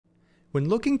When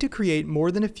looking to create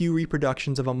more than a few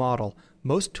reproductions of a model,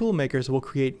 most toolmakers will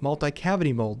create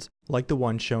multi-cavity molds like the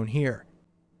one shown here.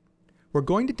 We're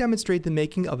going to demonstrate the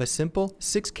making of a simple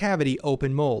 6-cavity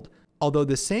open mold, although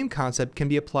the same concept can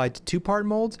be applied to 2-part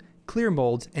molds, clear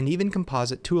molds, and even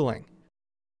composite tooling.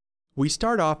 We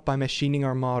start off by machining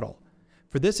our model.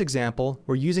 For this example,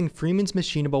 we're using Freeman's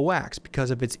machinable wax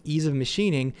because of its ease of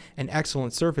machining and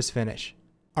excellent surface finish.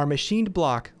 Our machined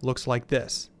block looks like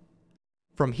this.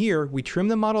 From here, we trim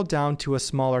the model down to a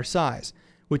smaller size,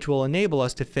 which will enable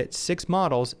us to fit 6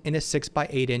 models in a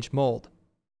 6x8 inch mold.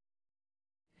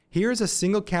 Here is a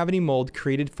single cavity mold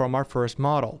created from our first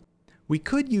model. We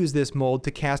could use this mold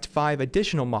to cast 5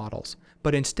 additional models,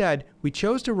 but instead we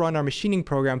chose to run our machining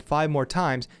program 5 more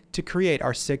times to create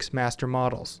our 6 master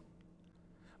models.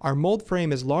 Our mold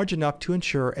frame is large enough to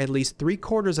ensure at least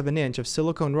 3/4 of an inch of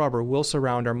silicone rubber will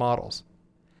surround our models.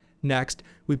 Next,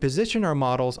 we position our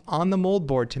models on the mold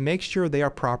board to make sure they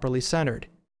are properly centered.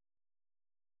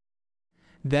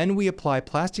 Then we apply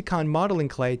Plasticon modeling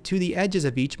clay to the edges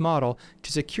of each model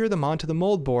to secure them onto the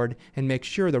mold board and make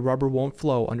sure the rubber won't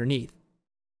flow underneath.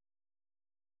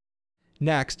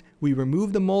 Next, we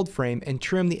remove the mold frame and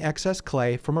trim the excess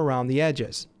clay from around the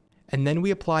edges. And then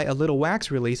we apply a little wax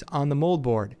release on the mold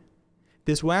board.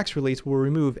 This wax release will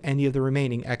remove any of the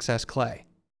remaining excess clay.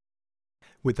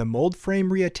 With the mold frame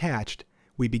reattached,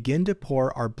 we begin to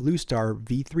pour our Blue Star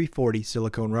V340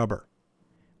 silicone rubber.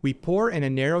 We pour in a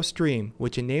narrow stream,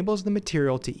 which enables the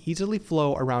material to easily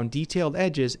flow around detailed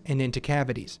edges and into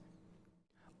cavities.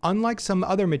 Unlike some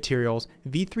other materials,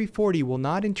 V340 will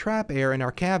not entrap air in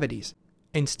our cavities.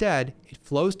 Instead, it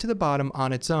flows to the bottom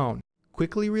on its own,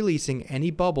 quickly releasing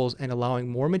any bubbles and allowing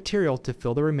more material to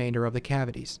fill the remainder of the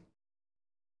cavities.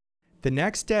 The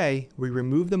next day, we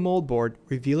remove the mold board,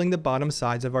 revealing the bottom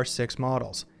sides of our 6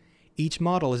 models. Each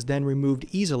model is then removed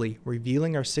easily,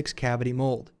 revealing our 6-cavity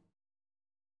mold.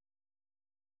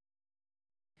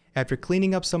 After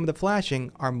cleaning up some of the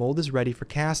flashing, our mold is ready for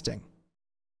casting.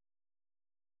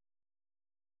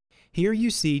 Here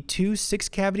you see 2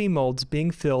 6-cavity molds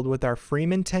being filled with our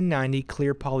Freeman 1090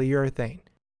 clear polyurethane.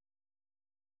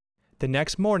 The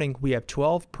next morning, we have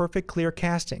 12 perfect clear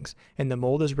castings, and the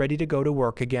mold is ready to go to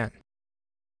work again.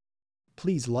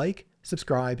 Please like,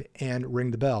 subscribe, and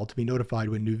ring the bell to be notified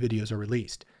when new videos are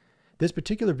released. This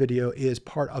particular video is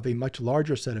part of a much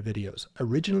larger set of videos,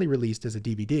 originally released as a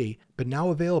DVD, but now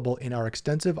available in our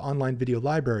extensive online video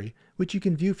library, which you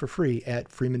can view for free at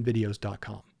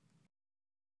freemanvideos.com.